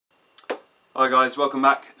Hi guys, welcome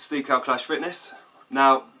back. Steve Cal Clash Fitness.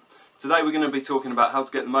 Now, today we're going to be talking about how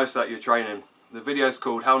to get the most out of your training. The video is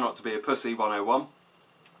called How Not to Be a Pussy 101,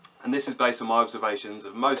 and this is based on my observations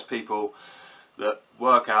of most people that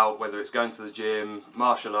work out, whether it's going to the gym,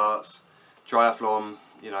 martial arts, triathlon,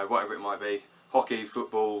 whatever it might be, hockey,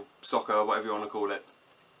 football, soccer, whatever you want to call it.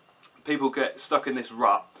 People get stuck in this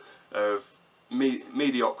rut of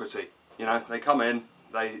mediocrity. They come in,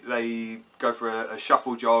 they go for a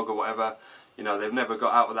shuffle jog or whatever. They've never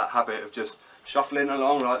got out of that habit of just shuffling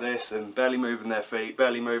along like this and barely moving their feet,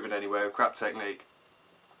 barely moving anywhere, crap technique.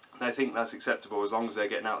 They think that's acceptable as long as they're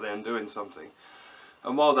getting out there and doing something.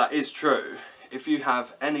 And while that is true, if you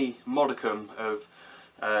have any modicum of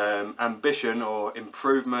ambition or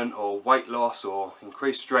improvement or weight loss or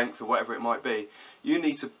increased strength or whatever it might be, you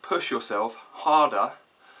need to push yourself harder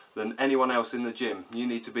than anyone else in the gym. You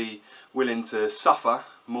need to be willing to suffer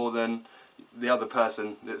more than the other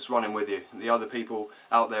person that's running with you, the other people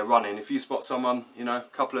out there running. If you spot someone,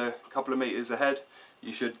 couple of meters ahead,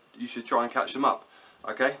 you should try and catch them up.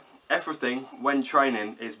 Okay, everything when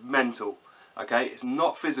training is mental. Okay, it's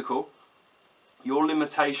not physical. Your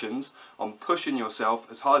limitations on pushing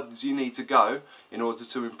yourself as hard as you need to go in order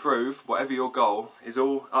to improve whatever your goal is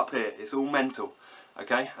all up here. It's all mental.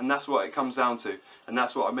 Okay, and that's what it comes down to, and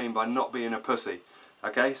that's what I mean by not being a pussy.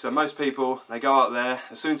 Okay, so most people, they go out there,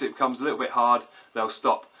 as soon as it becomes a little bit hard, they'll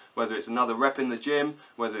stop. Whether it's another rep in the gym,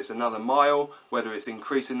 whether it's another mile, whether it's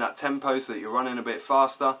increasing that tempo so that you're running a bit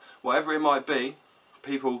faster, whatever it might be,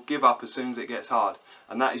 people give up as soon as it gets hard.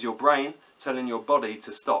 And that is your brain telling your body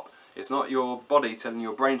to stop. It's not your body telling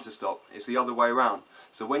your brain to stop, it's the other way around.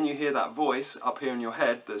 So when you hear that voice up here in your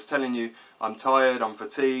head that's telling you, I'm tired, I'm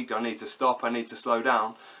fatigued, I need to stop, I need to slow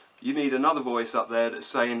down, you need another voice up there that's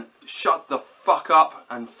saying, shut the fuck up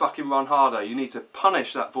and fucking run harder. You need to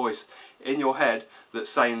punish that voice in your head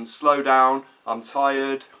that's saying, slow down, I'm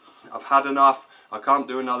tired, I've had enough, I can't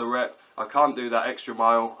do another rep, I can't do that extra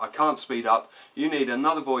mile, I can't speed up. You need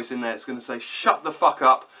another voice in there that's going to say, shut the fuck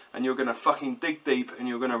up, and you're going to fucking dig deep and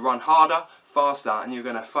you're going to run harder, faster, and you're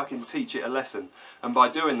going to fucking teach it a lesson. And by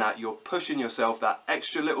doing that, you're pushing yourself that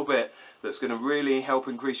extra little bit that's going to really help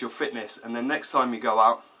increase your fitness. And then next time you go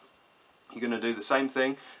out, you're going to do the same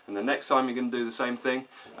thing, and the next time you're going to do the same thing,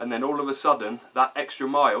 and then all of a sudden that extra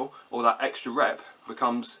mile or that extra rep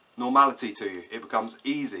becomes normality to you. It becomes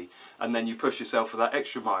easy, and then you push yourself for that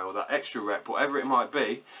extra mile, that extra rep, whatever it might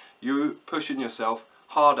be. You pushing yourself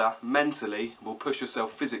harder mentally will push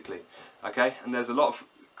yourself physically. Okay, and there's a lot of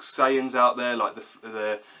sayings out there like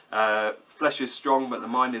the flesh is strong but the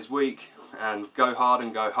mind is weak, and go hard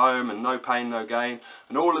and go home, and no pain no gain,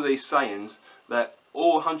 and all of these sayings that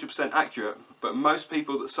all 100% accurate, but most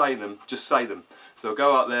people that say them just say them. So they'll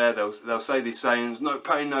go out there, they'll say these sayings, no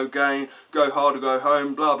pain, no gain, go hard or go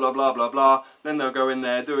home, blah blah blah blah blah. Then they'll go in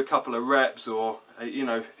there, do a couple of reps, or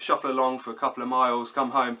shuffle along for a couple of miles,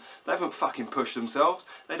 come home. They haven't fucking pushed themselves.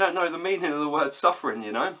 They don't know the meaning of the word suffering.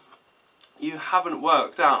 You haven't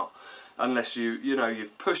worked out unless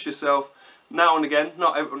you've pushed yourself now and again,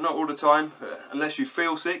 not all the time, unless you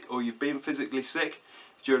feel sick or you've been physically sick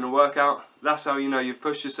during a workout. That's how you know you've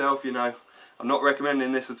pushed yourself. I'm not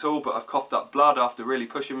recommending this at all, but I've coughed up blood after really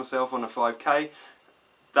pushing myself on a 5k.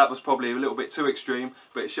 That was probably a little bit too extreme,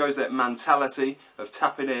 but it shows that mentality of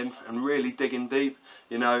tapping in and really digging deep.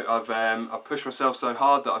 I've pushed myself so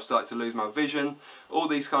hard that I've started to lose my vision, all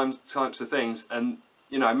these types of things, and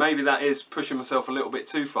maybe that is pushing myself a little bit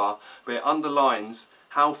too far, but it underlines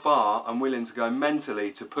how far I'm willing to go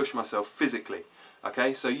mentally to push myself physically.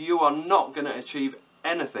 Okay, so you are not going to achieve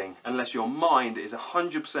anything unless your mind is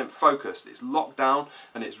 100% focused, it's locked down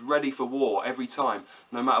and it's ready for war every time.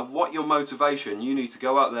 No matter what your motivation, you need to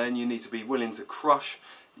go out there and you need to be willing to crush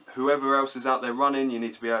whoever else is out there running. You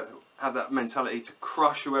need to be able to have that mentality to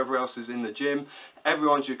crush whoever else is in the gym.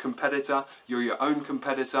 Everyone's your competitor, you're your own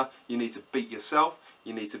competitor. You need to beat yourself,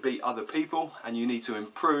 you need to beat other people, and you need to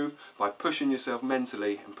improve by pushing yourself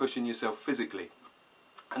mentally and pushing yourself physically.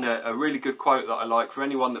 And a really good quote that I like for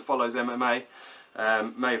anyone that follows MMA,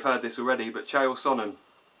 may have heard this already, but Chael Sonnen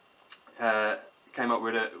came up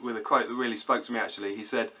with a quote that really spoke to me actually. He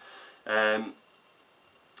said, now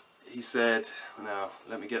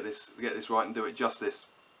let me get this right and do it justice.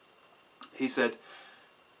 He said,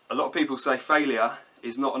 a lot of people say failure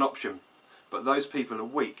is not an option, but those people are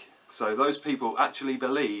weak. So those people actually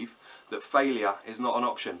believe that failure is not an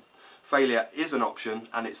option. Failure is an option,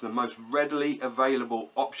 and it's the most readily available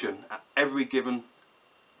option at every given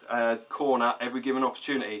corner, every given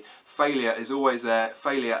opportunity. Failure is always there.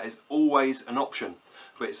 Failure is always an option,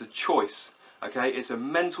 but it's a choice. Okay, it's a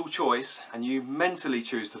mental choice, and you mentally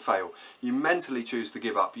choose to fail. You mentally choose to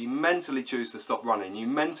give up. You mentally choose to stop running. You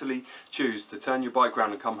mentally choose to turn your bike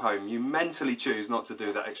around and come home. You mentally choose not to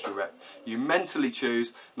do that extra rep. You mentally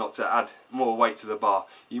choose not to add more weight to the bar.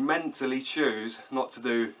 You mentally choose not to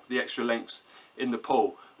do the extra lengths in the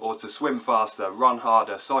pool, or to swim faster, run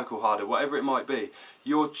harder, cycle harder, whatever it might be.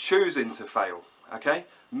 You're choosing to fail, okay?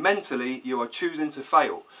 Mentally, you are choosing to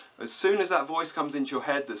fail. As soon as that voice comes into your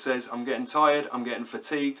head that says, I'm getting tired, I'm getting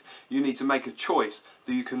fatigued, you need to make a choice.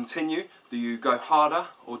 Do you continue? Do you go harder?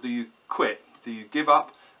 Or do you quit? Do you give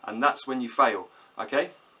up? And that's when you fail,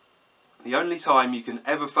 okay? The only time you can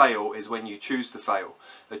ever fail is when you choose to fail.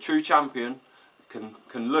 A true champion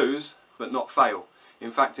can lose, but not fail.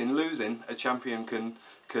 In fact, in losing, a champion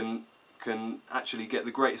can actually get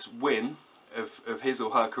the greatest win of his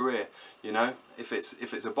or her career. You know, if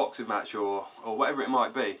it's a boxing match or whatever it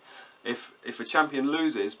might be. If a champion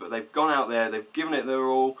loses, but they've gone out there, they've given it their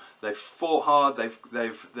all, they've fought hard,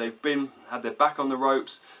 they've had their back on the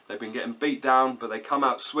ropes, they've been getting beat down, but they come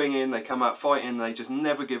out swinging, they come out fighting, they just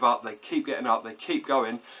never give up, they keep getting up, they keep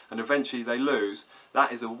going, and eventually they lose.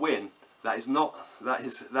 That is a win. That is not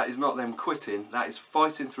them quitting. That is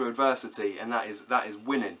fighting through adversity, and that is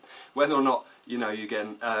winning. Whether or not you get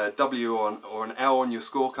a W or an L on your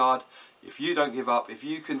scorecard, if you don't give up, if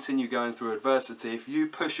you continue going through adversity, if you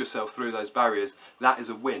push yourself through those barriers, that is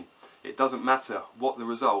a win. It doesn't matter what the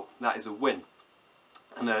result. That is a win.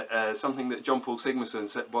 And something that John Paul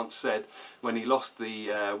Sigmarsson once said when he lost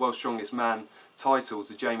the World's Strongest Man title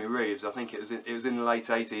to Jamie Reeves. I think it was in the late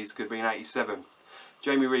 80s, could be in 87.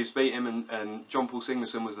 Jamie Reeves beat him, and John Paul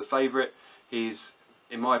Sigmarsson was the favourite. He's,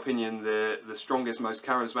 in my opinion, the strongest, most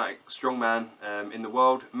charismatic strongman in the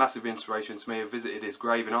world. Massive inspiration to me. I visited his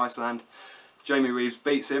grave in Iceland. Jamie Reeves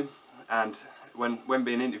beats him, and when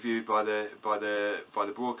being interviewed by the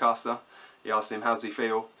broadcaster, he asked him how does he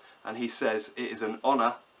feel, and he says it is an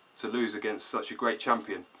honour to lose against such a great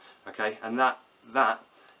champion. Okay, and that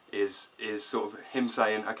is sort of him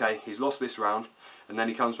saying, okay, he's lost this round, and then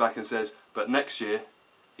he comes back and says, but next year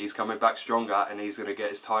he's coming back stronger and he's going to get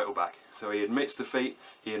his title back. So he admits defeat,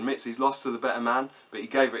 he admits he's lost to the better man, but he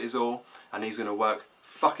gave it his all, and he's going to work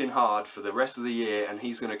fucking hard for the rest of the year, and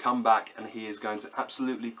he's going to come back and he is going to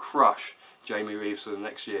absolutely crush Jamie Reeves for the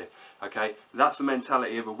next year. Okay, that's the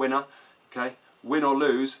mentality of a winner. Okay, win or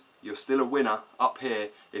lose, you're still a winner up here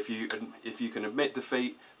if you can admit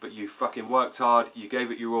defeat, but you fucking worked hard, you gave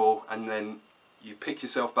it your all, and then you pick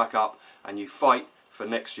yourself back up and you fight for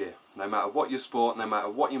next year. No matter what your sport, no matter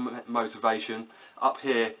what your motivation, up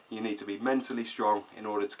here you need to be mentally strong in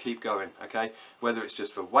order to keep going, okay? Whether it's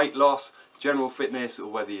just for weight loss, general fitness, or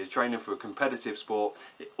whether you're training for a competitive sport,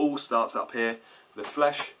 it all starts up here. The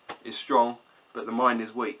flesh is strong, but the mind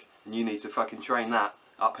is weak, and you need to fucking train that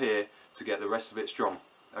up here to get the rest of it strong,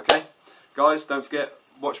 okay? Guys, don't forget,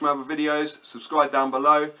 watch my other videos, subscribe down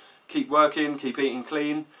below, keep working, keep eating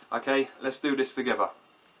clean, okay? Let's do this together.